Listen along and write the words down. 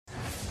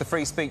The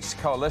Free Speech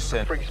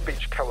Coalition. Free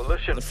Speech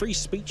Coalition. The Free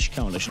Speech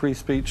Coalition. Free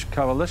Speech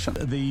Coalition.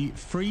 The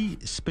Free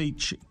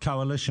Speech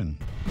Coalition.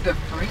 The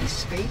Free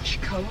Speech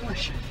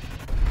Coalition.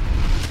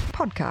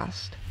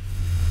 Podcast.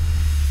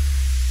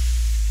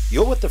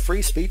 You're with the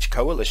Free Speech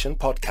Coalition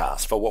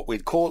podcast for what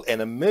we'd call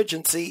an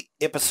emergency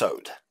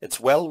episode.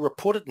 It's well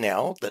reported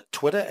now that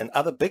Twitter and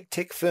other big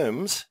tech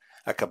firms,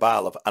 a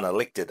cabal of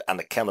unelected,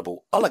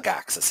 unaccountable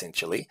oligarchs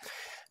essentially,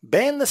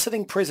 ban the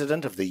sitting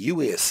president of the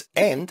US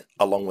and,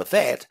 along with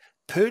that,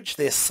 purge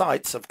their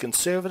sites of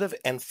conservative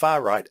and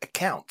far-right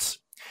accounts.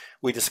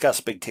 We discuss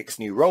big tech's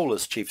new role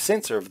as chief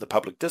censor of the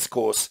public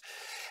discourse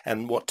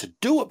and what to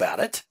do about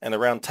it in a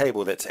round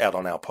table that's out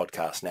on our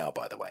podcast now,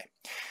 by the way.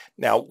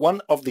 Now, one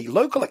of the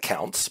local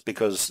accounts,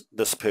 because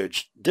this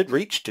purge did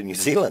reach to New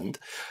Zealand,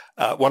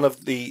 one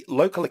of the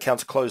local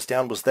accounts closed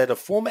down was that of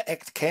former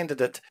ACT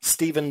candidate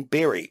Stephen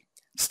Berry.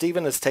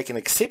 Stephen has taken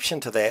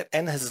exception to that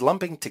and is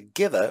lumping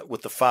together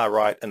with the far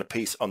right in a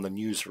piece on the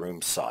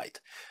Newsroom site.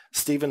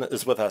 Stephen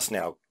is with us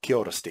now. Kia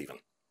ora, Stephen.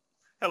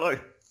 Hello.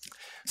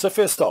 So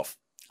first off,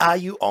 are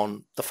you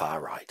on the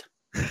far right?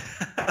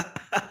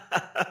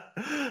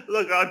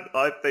 Look,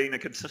 I've been a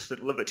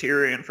consistent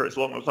libertarian for as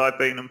long as I've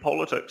been in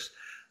politics.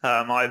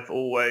 I've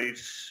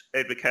always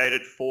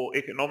advocated for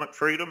economic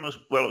freedom as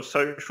well as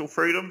social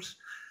freedoms.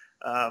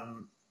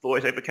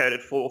 Always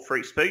advocated for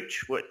free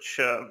speech, which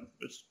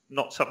is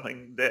not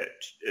something that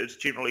is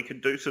generally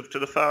conducive to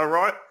the far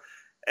right.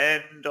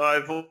 And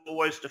I've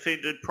always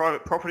defended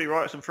private property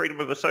rights and freedom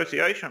of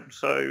association.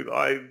 So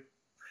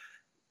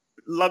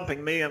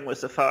lumping me in with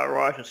the far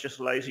right is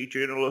just lazy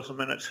journalism,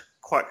 and it's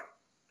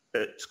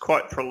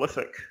quite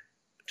prolific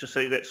to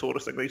see that sort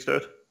of thing these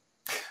days.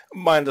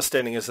 My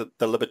understanding is that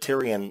the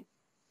libertarian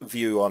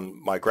view on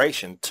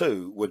migration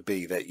too would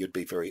be that you'd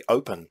be very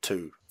open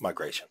to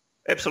migration.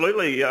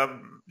 Absolutely.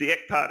 The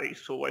ACT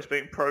Party's always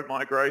been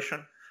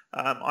pro-migration.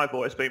 I've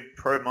always been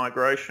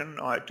pro-migration.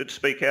 I did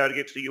speak out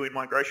against the UN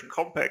Migration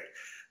Compact,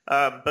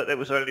 but that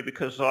was only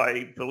because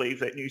I believe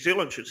that New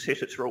Zealand should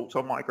set its rules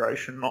on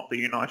migration, not the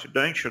United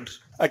Nations.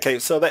 Okay,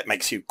 so that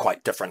makes you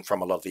quite different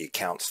from a lot of the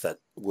accounts that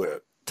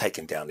were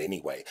taken down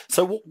anyway.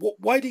 So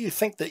why do you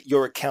think that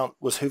your account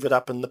was hoovered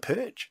up in the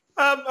purge?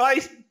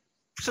 I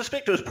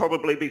suspect it was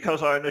probably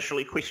because I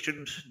initially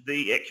questioned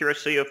the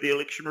accuracy of the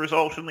election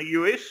result in the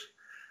US.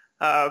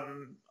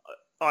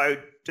 I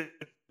did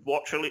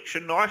watch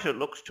election night. It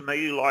looks to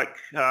me like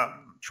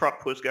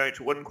Trump was going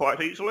to win quite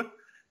easily.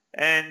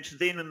 And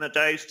then in the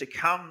days to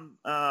come,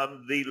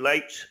 the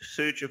late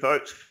surge of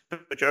votes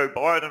for Joe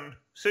Biden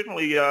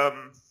certainly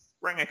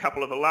rang a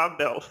couple of alarm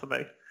bells for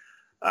me.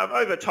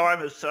 Over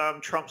time, as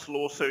Trump's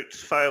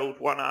lawsuits failed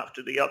one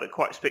after the other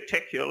quite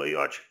spectacularly,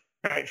 I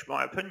changed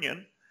my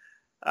opinion.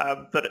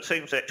 But it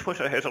seems that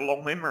Twitter has a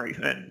long memory,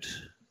 and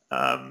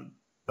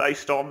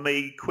based on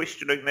me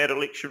questioning that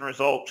election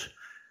result,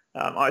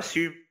 I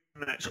assume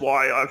that's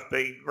why I've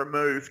been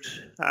removed.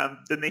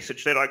 The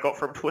message that I got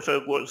from Twitter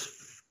was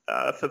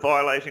for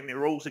violating their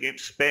rules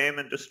against spam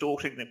and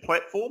distorting their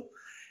platform,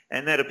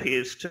 and that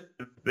appears to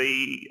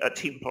be a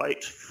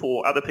template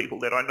for other people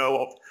that I know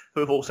of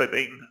who have also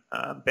been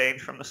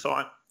banned from the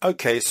site.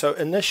 Okay, so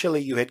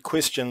initially you had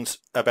questions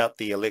about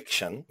the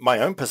election. My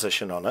own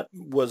position on it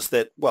was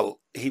that, well,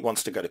 he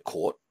wants to go to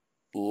court.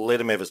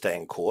 Let him have his day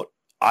in court.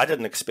 I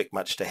didn't expect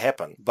much to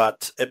happen,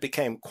 but it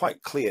became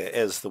quite clear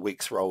as the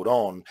weeks rolled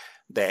on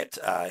that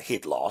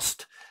he'd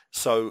lost.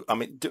 So, I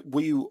mean,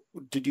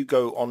 did you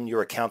go on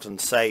your account and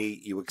say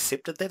you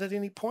accepted that at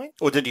any point?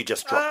 Or did you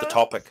just drop the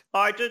topic?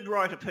 I did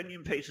write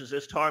opinion pieces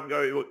as time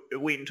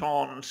went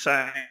on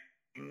saying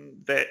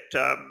that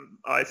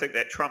I think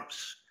that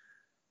Trump's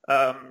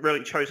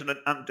really chosen an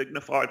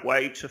undignified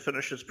way to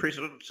finish his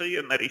presidency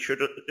and that he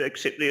should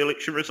accept the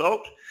election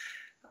result.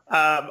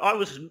 I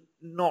was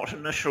not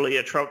initially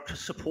a Trump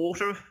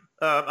supporter,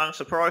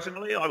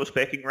 unsurprisingly. I was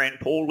backing Rand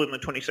Paul in the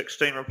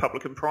 2016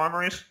 Republican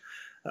primaries.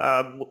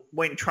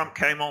 When Trump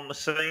came on the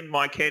scene,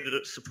 my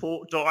candidate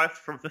support dived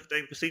from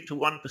 15% to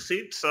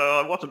 1%, so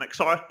I wasn't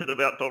excited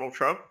about Donald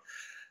Trump.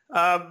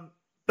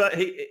 But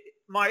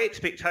my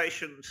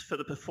expectations for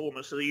the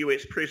performance of the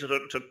US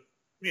president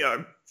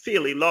are,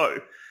 fairly low.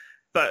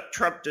 But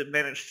Trump did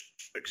manage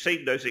to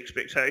exceed those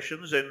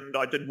expectations, and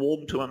I did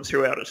warm to him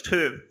throughout his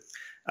term.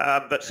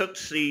 But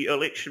since the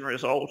election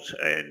result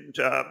and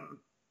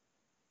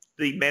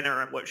the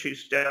manner in which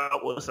he's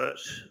dealt with it,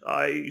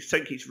 I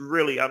think he's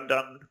really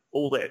undone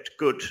all that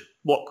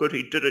what good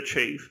he did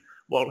achieve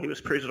while he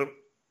was president.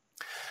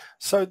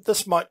 So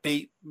this might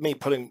be me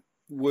putting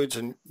words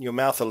in your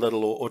mouth a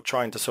little or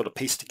trying to sort of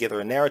piece together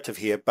a narrative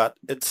here, but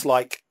it's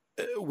like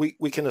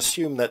we can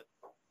assume that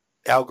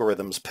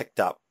algorithms picked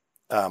up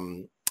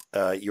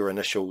your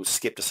initial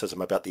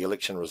skepticism about the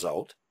election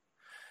result.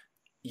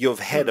 You've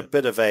had a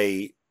bit of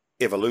a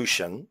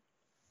evolution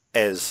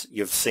as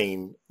you've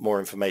seen more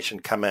information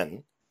come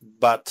in,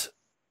 but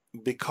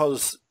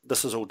because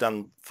this is all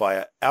done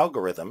via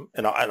algorithm,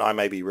 and I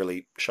may be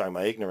really showing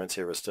my ignorance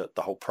here as to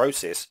the whole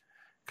process,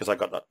 because I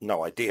got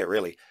no idea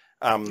really,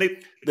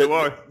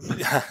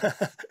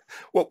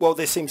 Well,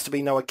 there seems to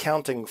be no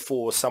accounting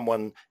for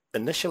someone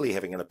initially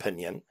having an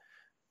opinion,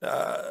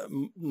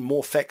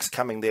 more facts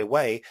coming their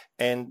way,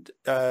 and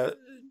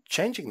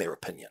changing their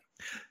opinion.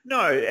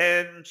 No,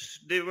 and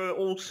there were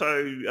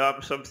also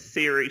some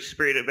theories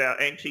spread about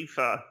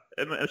Antifa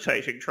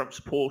imitating Trump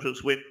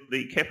supporters when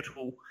the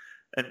Capitol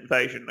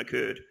invasion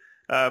occurred.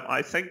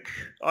 I think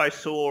I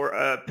saw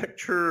a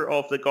picture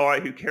of the guy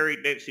who carried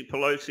Nancy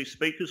Pelosi's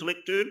speaker's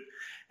lectern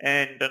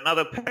and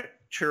another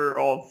picture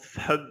of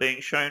him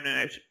being shown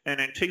at an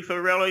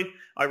Antifa rally.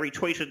 I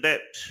retweeted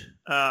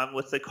that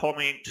with the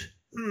comment,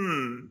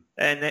 and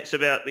that's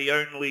about the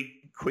only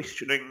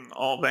questioning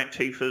of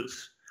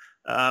Antifa's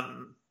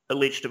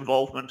alleged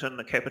involvement in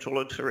the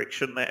Capitol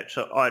insurrection that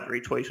I'd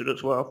retweeted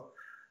as well.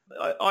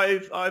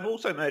 I've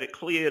also made it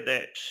clear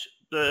that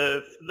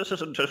this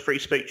isn't a free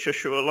speech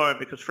issue alone,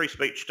 because free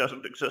speech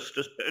doesn't exist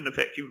in a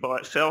vacuum by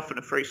itself in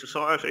a free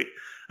society.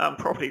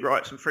 Property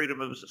rights and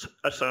freedom of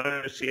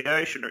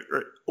association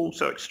are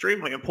also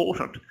extremely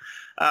important.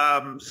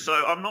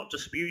 So I'm not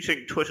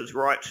disputing Twitter's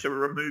right to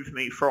remove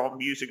me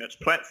from using its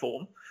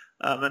platform.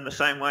 In the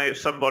same way, if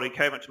somebody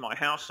came into my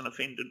house and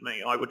offended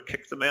me, I would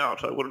kick them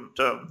out. I wouldn't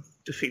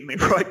defend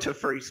their right to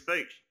free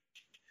speech.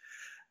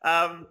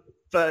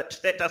 But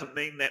that doesn't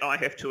mean that I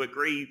have to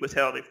agree with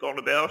how they've gone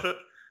about it.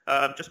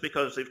 Just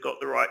because they've got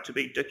the right to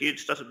be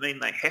dickheads doesn't mean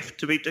they have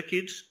to be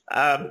dickheads.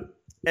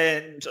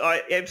 And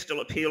I am still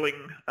appealing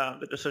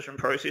the decision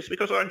process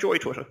because I enjoy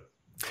Twitter.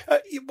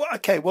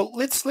 Okay, well,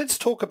 let's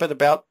talk a bit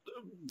about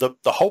the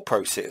whole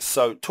process.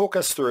 So talk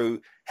us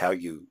through how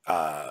you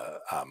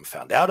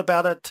found out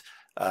about it,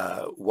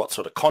 what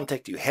sort of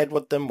contact you had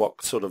with them,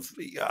 what sort of,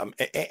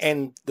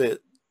 and the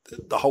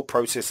whole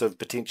process of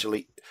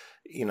potentially,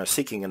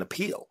 seeking an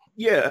appeal.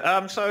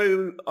 Yeah,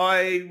 so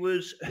I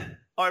was...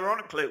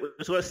 Ironically, it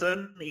was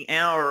within the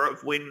hour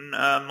of when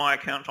my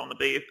account on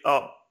the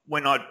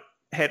when I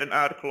had an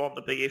article on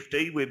the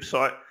BFD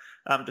website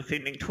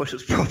defending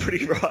Twitter's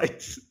property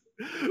rights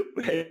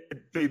had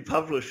been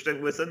published,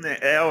 and within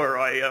that hour,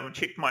 I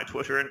checked my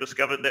Twitter and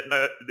discovered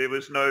that there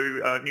was no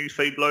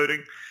newsfeed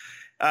loading,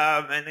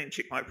 and then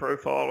checked my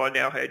profile. I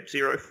now had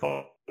 0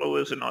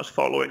 followers, and I was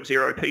following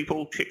 0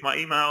 people. Checked my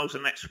emails,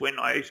 and that's when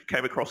I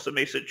came across the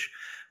message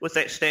with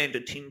that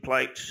standard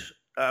template.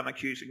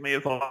 Accusing me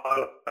of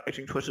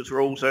violating Twitter's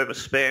rules over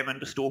spam and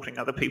distorting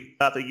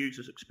other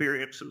users'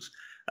 experiences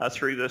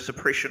through the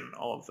suppression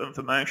of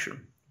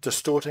information.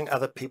 Distorting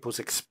other people's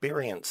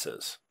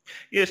experiences?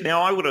 Yes,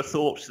 now I would have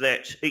thought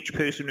that each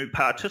person who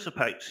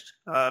participates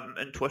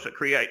in Twitter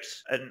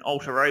creates an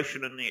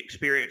alteration in the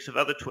experience of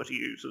other Twitter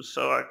users,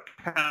 so I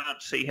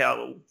can't see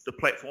how the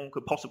platform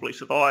could possibly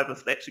survive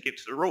if that's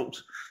against the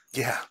rules.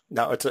 Yeah,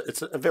 no,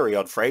 it's a very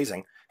odd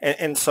phrasing.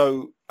 And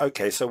so,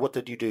 okay, so what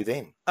did you do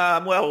then?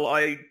 Well,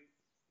 it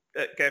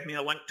gave me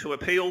a link to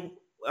appeal,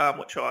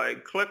 which I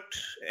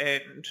clicked,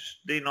 and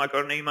then I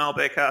got an email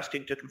back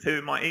asking to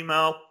confirm my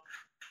email.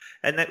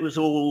 And that was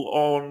all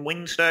on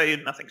Wednesday,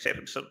 and nothing's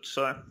happened since.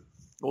 So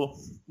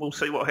we'll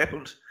see what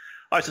happens.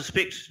 I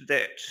suspect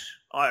that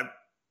I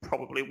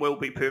probably will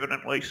be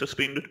permanently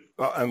suspended.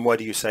 And why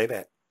do you say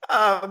that?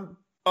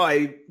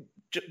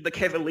 The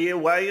cavalier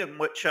way in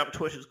which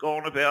Twitter's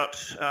gone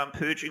about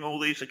purging all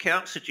these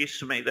accounts suggests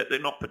to me that they're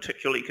not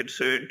particularly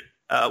concerned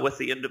with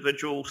the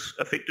individuals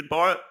affected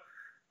by it.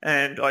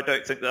 And I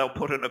don't think they'll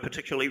put in a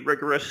particularly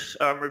rigorous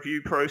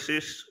review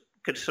process,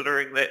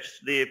 considering that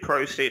their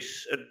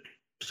process in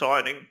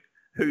deciding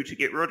who to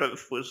get rid of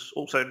was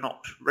also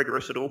not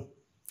rigorous at all.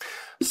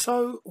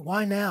 So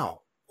why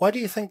now? Why do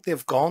you think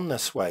they've gone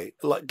this way?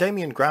 Like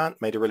Damien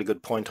Grant made a really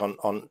good point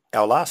on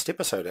our last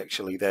episode,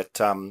 actually, that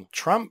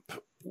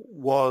Trump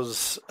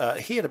was,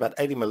 he had about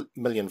 80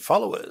 million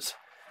followers.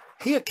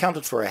 He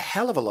accounted for a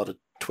hell of a lot of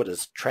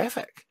Twitter's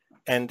traffic.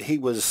 And he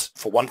was,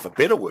 for want of a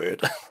better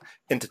word,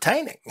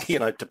 entertaining,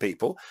 to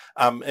people.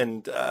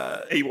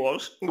 He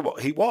was. Well,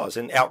 he was.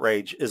 And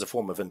outrage is a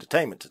form of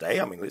entertainment today.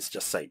 I mean, let's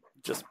just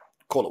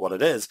call it what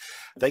it is.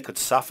 They could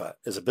suffer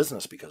as a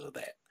business because of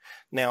that.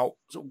 Now,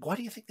 so why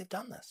do you think they've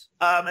done this?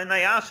 And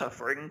they are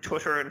suffering.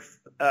 Twitter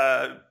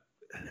had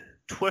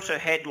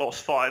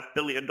lost $5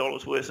 billion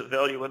worth of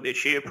value in their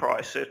share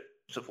price as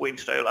of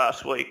Wednesday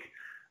last week.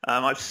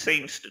 I've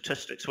seen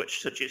statistics which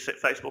suggest that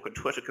Facebook and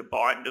Twitter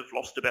combined have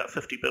lost about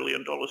 $50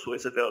 billion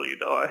worth of value,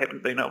 though I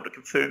haven't been able to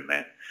confirm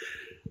that.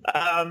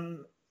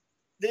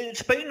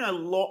 There's been a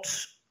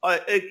lot.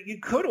 You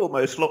could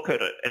almost look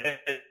at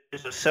it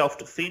as a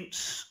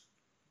self-defense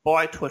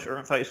by Twitter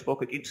and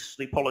Facebook against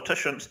the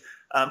politicians.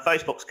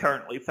 Facebook's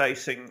currently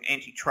facing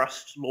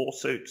antitrust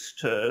lawsuits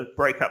to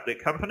break up their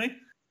company.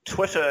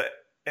 Twitter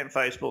and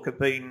Facebook have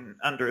been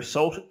under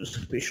assault,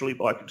 especially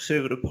by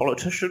conservative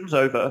politicians,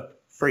 over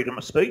freedom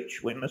of speech,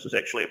 when this is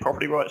actually a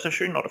property rights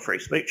issue, not a free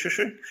speech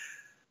issue.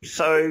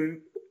 So,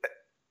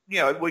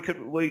 we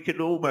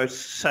could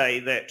almost say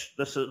that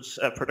this is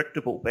a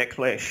predictable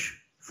backlash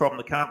from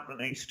the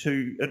companies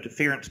to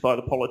interference by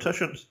the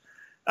politicians.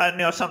 And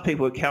now some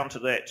people would counter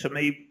that to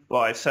me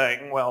by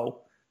saying,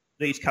 well,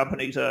 these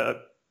companies are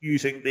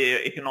using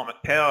their economic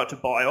power to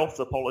buy off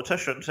the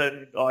politicians,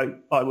 and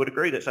I would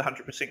agree that's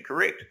 100%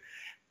 correct.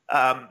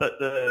 But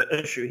the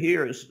issue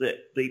here is that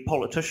the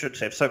politicians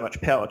have so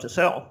much power to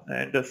sell,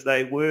 and if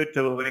they were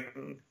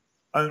doing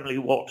only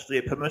what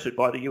they're permitted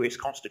by the US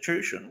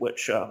Constitution,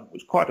 which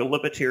was quite a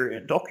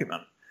libertarian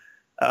document,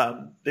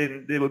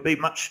 then there would be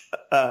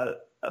a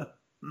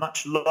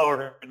much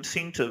lower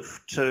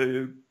incentive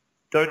to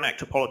donate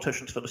to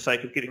politicians for the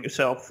sake of getting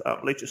yourself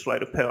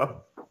legislative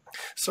power.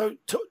 So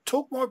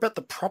talk more about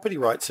the property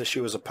rights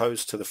issue as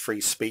opposed to the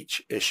free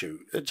speech issue.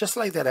 Just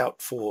lay that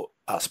out for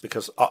us,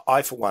 because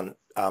I for one,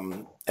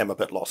 am a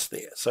bit lost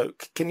there. So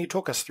can you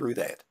talk us through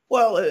that?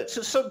 Well, it's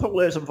as simple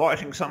as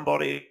inviting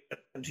somebody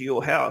into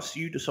your house.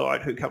 You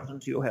decide who comes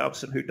into your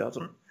house and who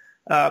doesn't.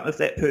 If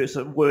that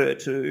person were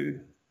to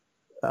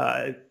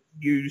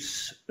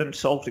use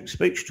insulting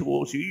speech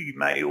towards you, you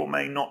may or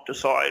may not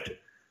decide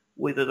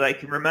whether they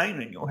can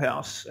remain in your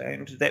house,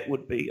 and that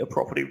would be a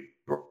property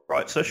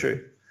rights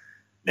issue.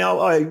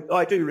 Now,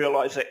 I do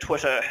realise that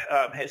Twitter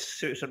has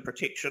certain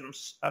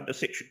protections under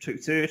Section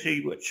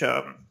 230, which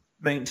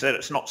means that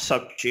it's not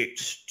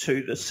subject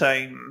to the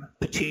same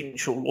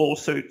potential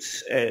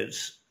lawsuits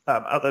as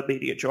other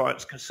media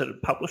giants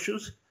considered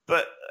publishers.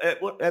 But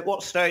at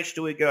what stage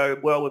do we go,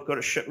 well, we've got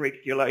a shit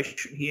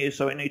regulation here,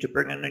 so we need to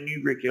bring in a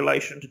new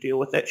regulation to deal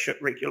with that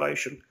shit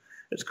regulation?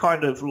 It's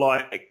kind of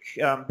like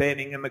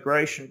banning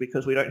immigration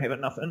because we don't have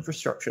enough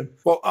infrastructure.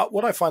 Well,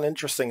 what I find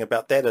interesting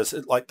about that is,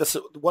 like, this,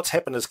 what's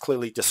happened is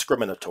clearly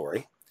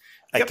discriminatory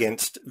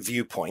against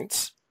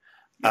viewpoints.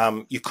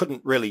 You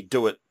couldn't really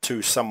do it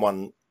to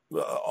someone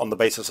on the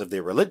basis of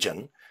their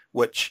religion,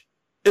 which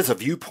is a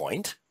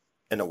viewpoint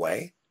in a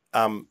way.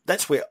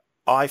 That's where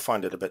I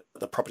find it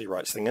the property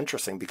rights thing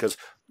interesting, because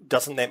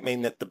doesn't that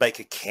mean that the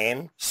baker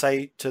can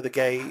say to the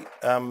gay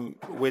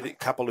wedding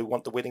couple who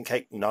want the wedding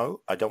cake, no,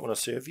 I don't want to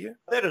serve you?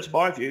 That is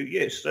my view,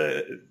 yes.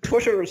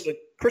 Twitter is the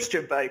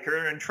Christian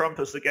baker and Trump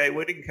is the gay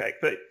wedding cake.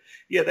 But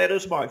yeah, that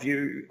is my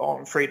view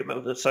on freedom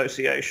of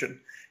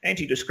association.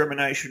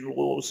 Anti-discrimination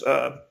laws,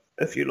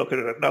 if you look at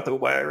it another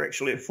way, are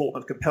actually a form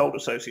of compelled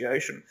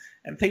association,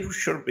 and people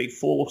shouldn't be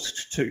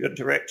forced to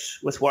interact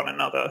with one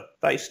another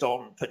based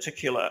on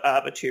particular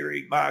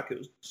arbitrary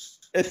markers.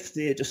 If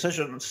their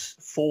decisions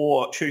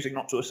for choosing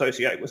not to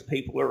associate with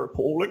people are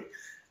appalling,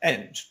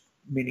 and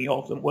many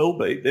of them will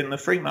be, then the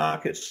free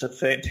market's a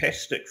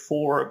fantastic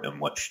forum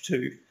in which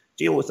to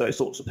deal with those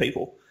sorts of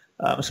people,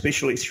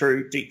 especially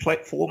through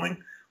deplatforming,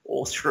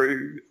 or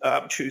through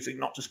choosing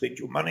not to spend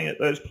your money at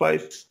those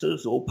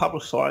places, or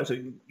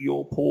publicising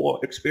your poor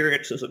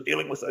experiences in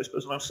dealing with those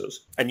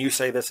businesses. And you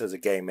say this as a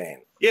gay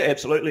man? Yeah,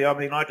 absolutely. I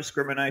mean, I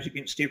discriminate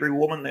against every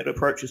woman that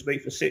approaches me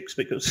for sex,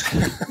 because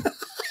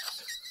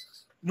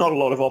not a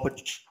lot of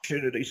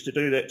opportunities to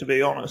do that, to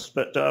be honest,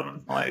 but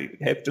I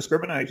have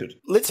discriminated.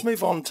 Let's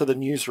move on to the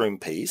newsroom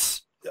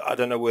piece. I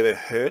don't know whether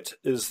hurt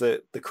is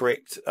the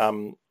correct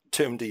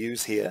term to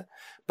use here.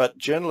 But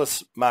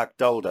journalist Mark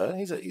Dolder,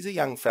 he's a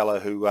young fellow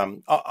who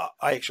I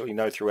actually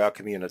know through our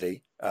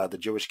community, the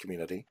Jewish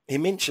community. He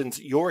mentions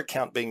your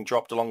account being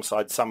dropped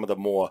alongside some of the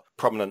more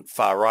prominent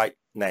far-right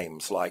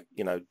names, like,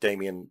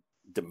 Damien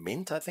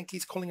Dement, I think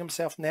he's calling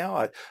himself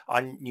now.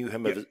 I knew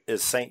him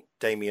as Saint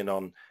Damien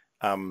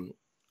on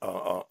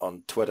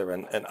Twitter,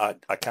 and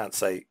I can't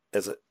say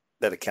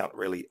that account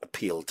really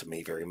appealed to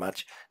me very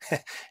much.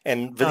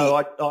 And no,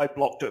 I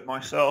blocked it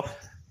myself.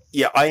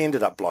 Yeah, I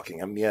ended up blocking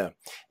him, yeah.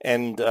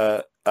 And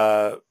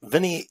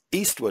Vinny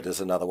Eastwood is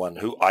another one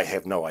who I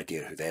have no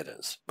idea who that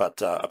is,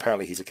 but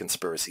apparently he's a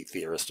conspiracy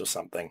theorist or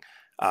something.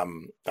 I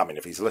mean,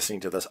 if he's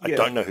listening to this, I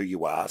don't know who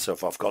you are, so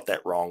if I've got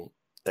that wrong,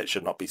 that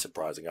should not be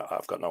surprising.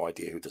 I've got no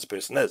idea who this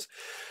person is.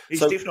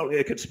 He's definitely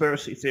a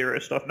conspiracy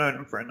theorist. I've known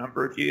him for a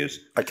number of years.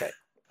 Okay.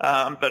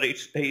 But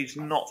he's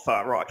not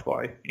far right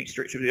by any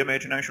stretch of the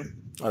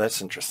imagination. Oh,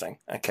 that's interesting.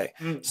 Okay.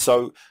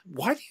 So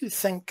why do you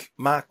think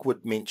Mark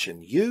would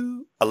mention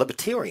you, a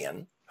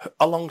libertarian,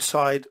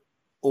 alongside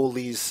all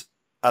these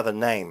other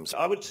names?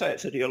 I would say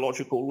it's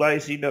ideological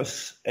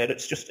laziness, and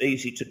it's just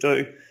easy to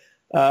do.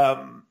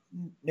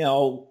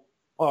 Now,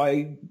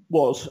 I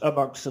was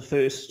amongst the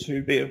first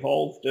to be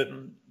involved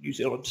in New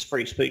Zealand's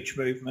free speech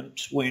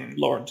movement when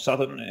Lawrence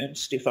Southern and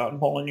Stefan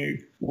Molyneux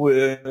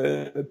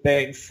were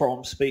banned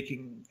from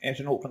speaking at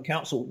an Auckland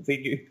Council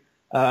venue.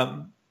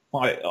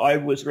 I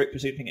was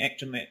representing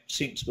ACT in that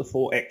sense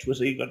before ACT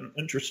was even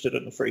interested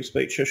in the free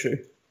speech issue.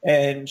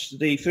 And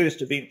the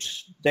first event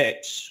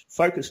that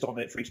focused on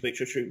that free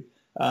speech issue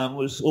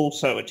was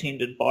also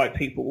attended by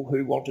people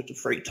who wanted to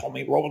free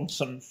Tommy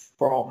Robinson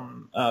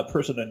from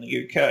prison in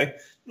the UK.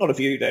 Not a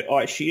view that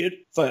I shared.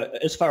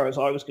 As far as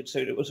I was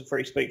concerned, it was a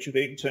free speech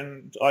event,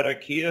 and I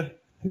don't care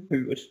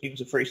who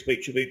attends a free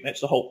speech event.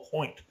 That's the whole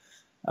point,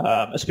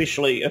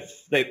 especially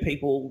if they're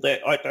people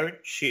that I don't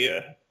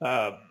share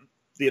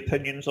the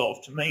opinions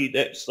of. To me,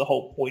 that's the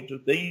whole point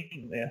of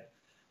being there.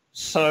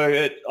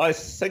 So I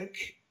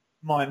think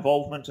my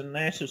involvement in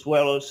that, as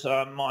well as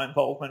my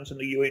involvement in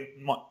the UN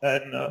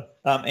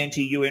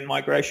anti-UN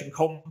migration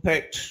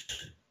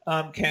compact,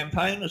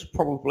 campaign has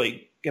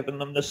probably given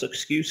them this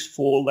excuse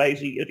for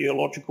lazy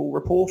ideological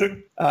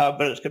reporting,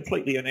 but it's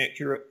completely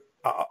inaccurate.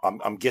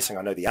 I'm guessing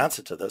I know the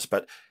answer to this,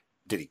 but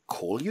did he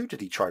call you?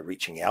 Did he try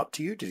reaching out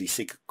to you? Did he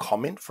seek a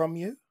comment from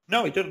you?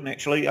 No, he didn't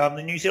actually.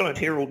 The New Zealand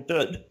Herald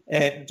did,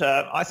 and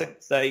I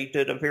think they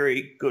did a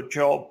very good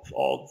job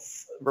of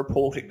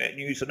reporting that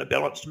news in a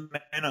balanced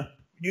manner.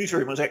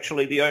 Newsroom was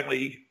actually the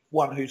only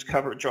one whose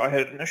coverage I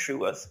had an issue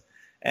with,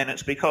 and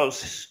it's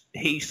because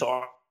he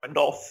signed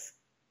off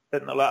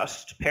in the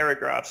last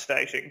paragraph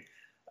stating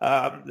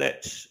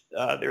that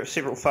there are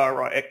several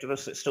far-right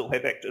activists that still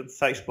have active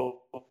Facebook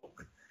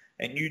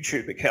and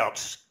YouTube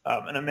accounts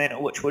in a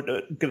manner which would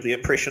give the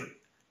impression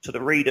to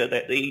the reader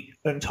that the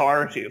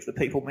entirety of the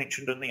people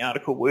mentioned in the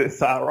article were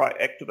far-right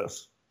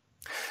activists.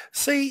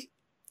 See,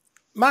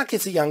 Mark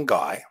is a young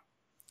guy.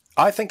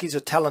 I think he's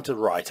a talented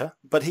writer,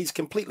 but he's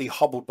completely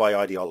hobbled by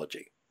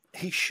ideology.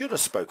 He should have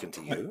spoken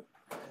to you,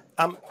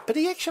 but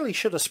he actually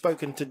should have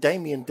spoken to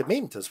Damien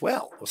Dement as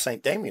well, or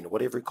St. Damien, or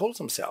whatever he calls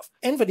himself,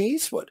 and Vinnie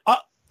Eastwood.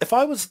 If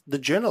I was the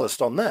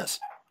journalist on this,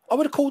 I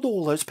would have called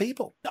all those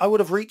people. I would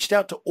have reached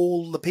out to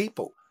all the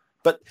people.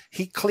 But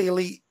he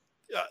clearly...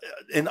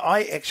 and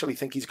I actually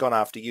think he's gone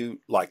after you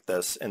like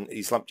this and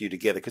he's lumped you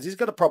together because he's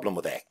got a problem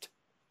with ACT.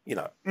 You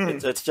know,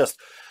 it's just,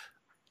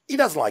 he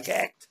doesn't like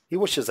ACT. He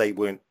wishes they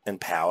weren't in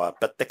power,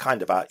 but they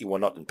kind of are, you were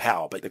not in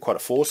power, but they're quite a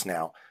force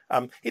now.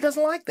 He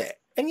doesn't like that.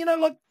 And, you know,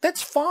 like,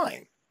 that's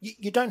fine.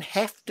 You don't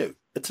have to.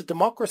 It's a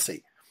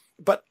democracy.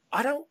 But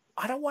I don't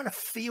want to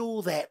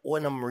feel that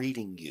when I'm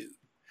reading you.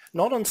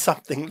 Not on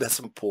something that's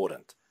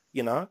important,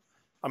 you know?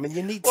 I mean,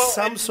 you need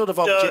some sort of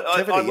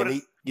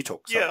objectivity. You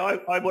talk. Sorry. Yeah,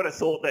 I would have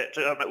thought that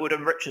it would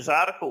enrich his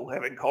article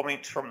having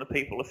comments from the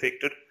people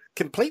affected.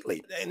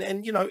 Completely.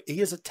 And, you know, he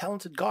is a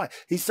talented guy.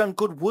 He's done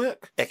good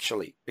work,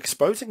 actually,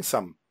 exposing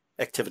some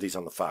activities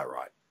on the far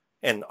right.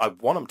 And I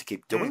want him to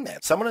keep doing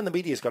that. Someone in the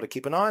media's got to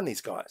keep an eye on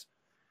these guys.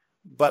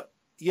 But,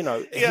 you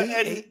know...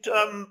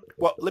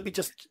 well, let me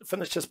just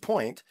finish this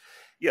point.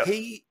 Yeah.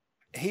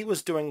 He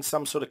was doing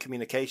some sort of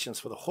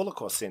communications for the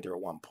Holocaust Centre at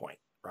one point,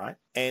 right?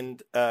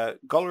 And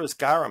Golriz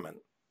Ghahraman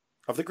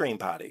of the Green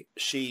Party,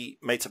 she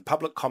made some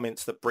public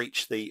comments that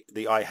breached the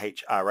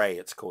IHRA,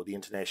 it's called, the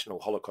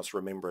International Holocaust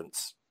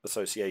Remembrance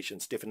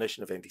Association's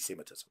definition of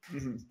anti-Semitism.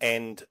 Mm-hmm.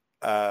 And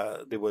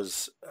there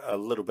was a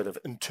little bit of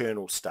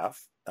internal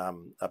stuff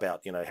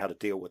about, you know, how to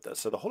deal with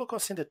this. So the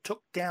Holocaust Centre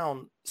took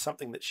down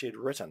something that she had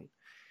written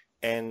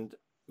and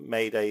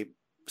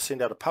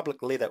send out a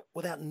public letter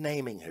without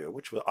naming her,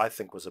 which I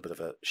think was a bit of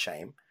a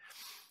shame,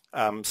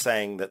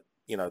 saying that,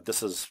 you know,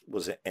 this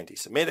was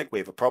anti-Semitic, we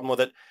have a problem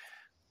with it.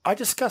 I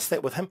discussed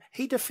that with him.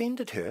 He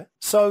defended her.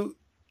 So,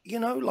 you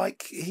know,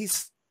 like,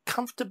 he's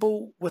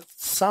comfortable with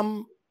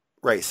some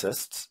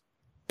racists,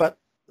 but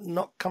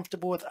not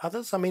comfortable with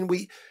others. I mean,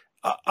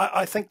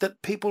 I think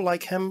that people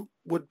like him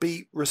would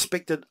be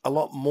respected a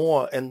lot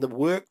more, and the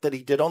work that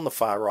he did on the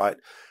far right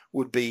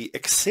would be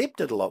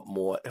accepted a lot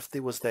more if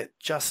there was that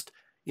just,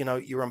 you know,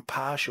 you're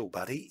impartial,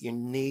 buddy. You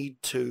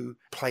need to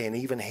play an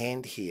even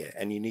hand here,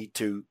 and you need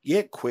to,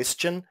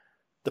 question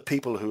the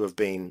people who have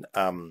been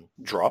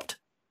dropped,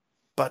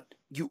 but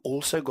you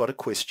also got to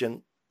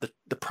question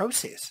the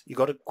process. You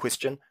got to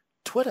question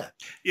Twitter.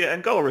 Yeah,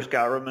 and Golriz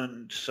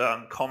Ghahraman's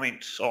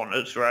comments on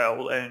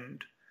Israel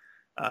and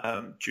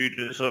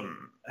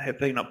Judaism have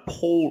been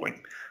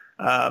appalling.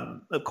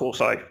 Of course,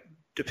 I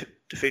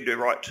defend her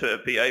right to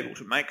be able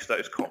to make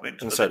those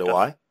comments. And so do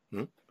I.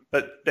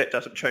 But that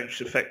doesn't change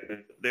the fact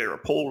that they're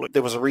appalling.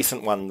 There was a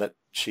recent one that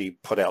she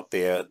put out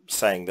there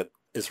saying that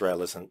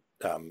Israel isn't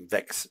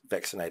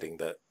vaccinating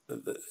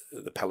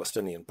the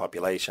Palestinian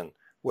population,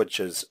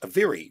 which is a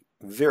very,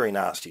 very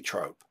nasty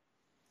trope.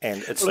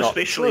 And it's not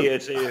especially true.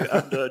 As they're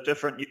under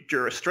different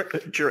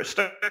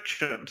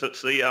jurisdictions.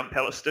 It's the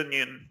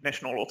Palestinian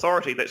National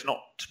Authority that's not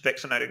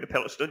vaccinating the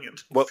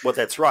Palestinians. Well,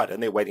 that's right.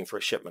 And they're waiting for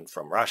a shipment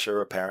from Russia,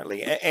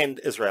 apparently. And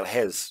Israel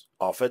has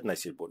offered, and they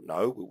said, well,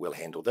 no, we will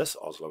handle this.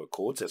 Oslo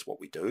Accords, that's what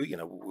we do. You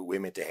know, we're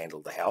meant to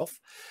handle the health.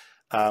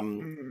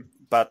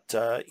 But,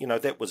 you know,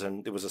 there was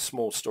a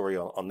small story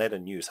on that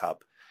in News Hub.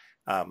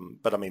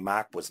 But, I mean,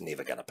 Mark was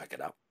never going to pick it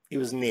up. He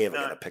was never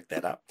going to pick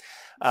that up.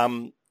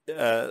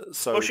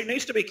 Well, she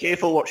needs to be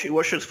careful what she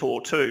wishes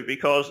for too,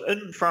 because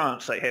in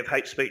France they have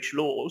hate speech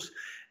laws,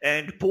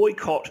 and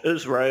Boycott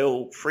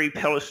Israel, Free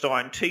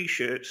Palestine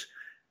T-shirts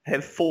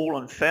have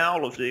fallen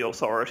foul of the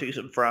authorities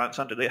in France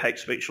under their hate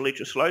speech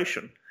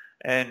legislation.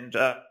 And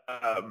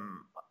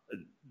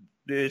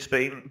there's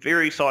been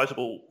very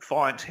sizable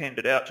fines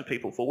handed out to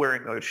people for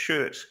wearing those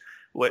shirts,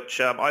 which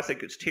I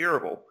think is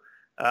terrible.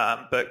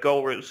 But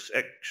Golriz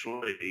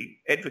actually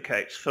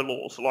advocates for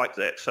laws like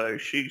that, so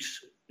she's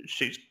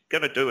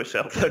going to do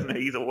herself in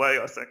either way,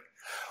 I think.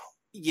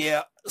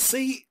 Yeah,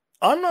 see,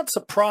 I'm not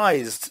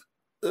surprised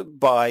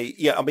by...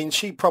 Yeah, I mean,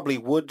 she probably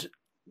would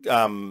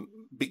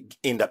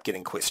end up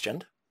getting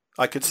questioned.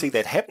 I could see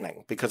that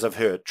happening because of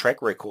her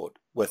track record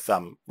with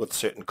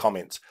certain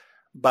comments.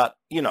 But,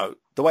 you know,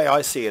 the way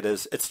I see it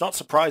is it's not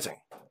surprising,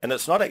 and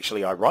it's not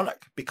actually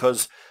ironic,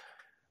 because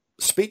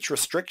speech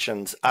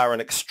restrictions are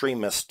an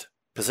extremist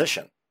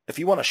position. If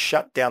you want to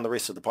shut down the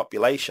rest of the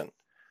population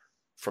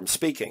from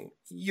speaking,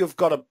 you've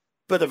got a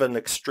bit of an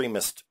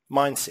extremist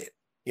mindset,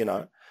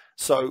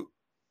 So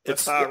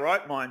it's a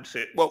far-right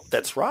mindset. Well,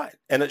 that's right.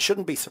 And it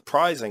shouldn't be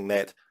surprising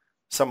that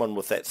someone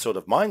with that sort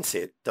of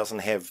mindset doesn't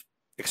have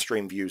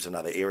extreme views in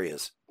other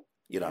areas,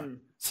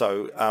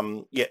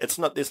 So,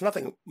 there's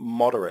nothing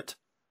moderate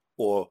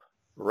or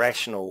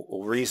rational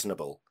or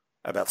reasonable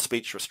about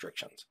speech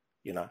restrictions,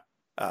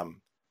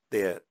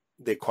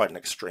 They're quite an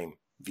extreme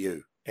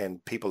view,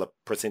 and people are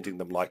presenting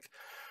them like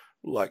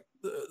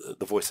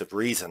the voice of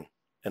reason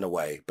in a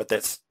way, but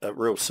that's a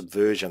real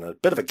subversion, a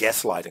bit of a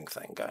gaslighting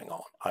thing going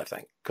on, I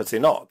think, because they're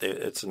not.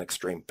 It's an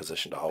extreme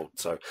position to hold.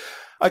 So,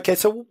 okay,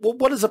 so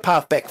what is the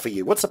path back for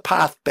you? What's the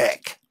path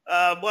back?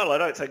 Well, I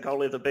don't think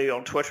I'll ever be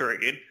on Twitter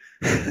again.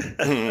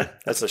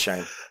 That's a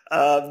shame.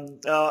 I'm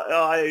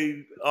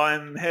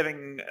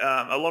having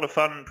a lot of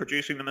fun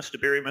producing the Mr.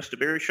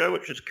 Berry Show,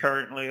 which is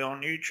currently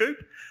on YouTube.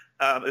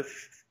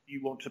 If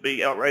you want to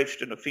be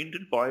outraged and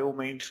offended, by all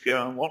means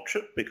go and watch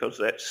it, because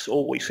that's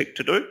all we seek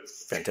to do.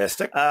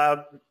 Fantastic.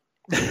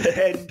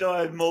 And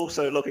I'm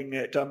also looking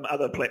at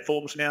other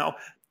platforms now.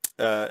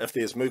 If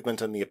there's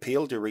movement in the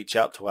appeal, do reach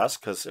out to us,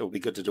 because it will be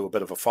good to do a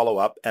bit of a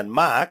follow-up. And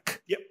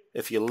Mark, Yep.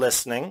 If you're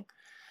listening,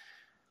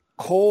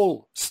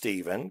 call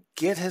Stephen,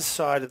 get his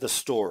side of the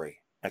story,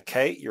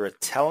 okay? You're a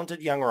talented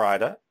young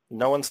writer.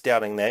 No one's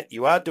doubting that.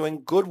 You are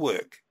doing good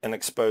work in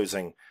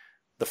exposing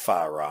the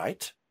far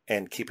right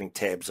and keeping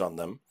tabs on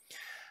them.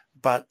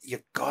 But you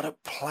got to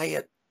play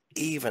it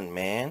even,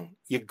 man.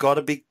 You got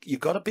to be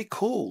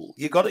cool.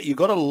 You got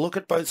to look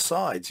at both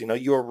sides.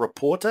 You're a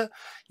reporter.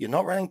 You're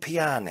not running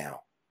PR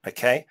now,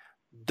 okay?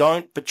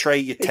 Don't betray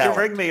your talent.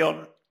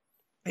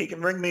 He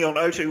can ring me on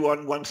 021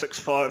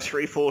 165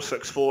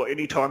 3464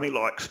 anytime he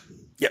likes.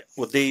 Yep.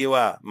 Well, there you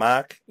are,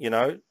 Mark.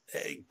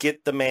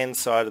 Get the man's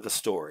side of the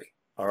story.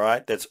 All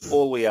right. That's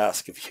all we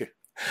ask of you.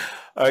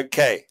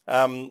 Okay.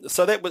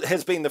 So that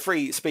has been the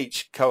Free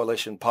Speech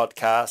Coalition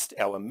podcast,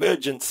 our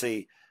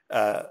emergency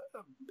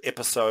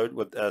episode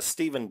with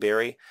Stephen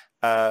Berry.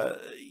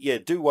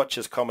 Do watch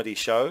his comedy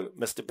show,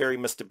 Mr.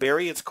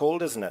 Berry, it's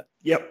called, isn't it?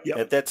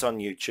 Yep. That's on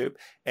YouTube.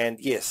 And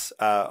yes,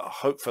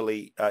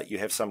 hopefully you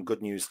have some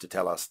good news to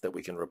tell us that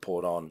we can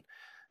report on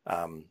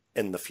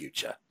in the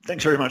future.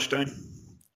 Thanks very much, Dean.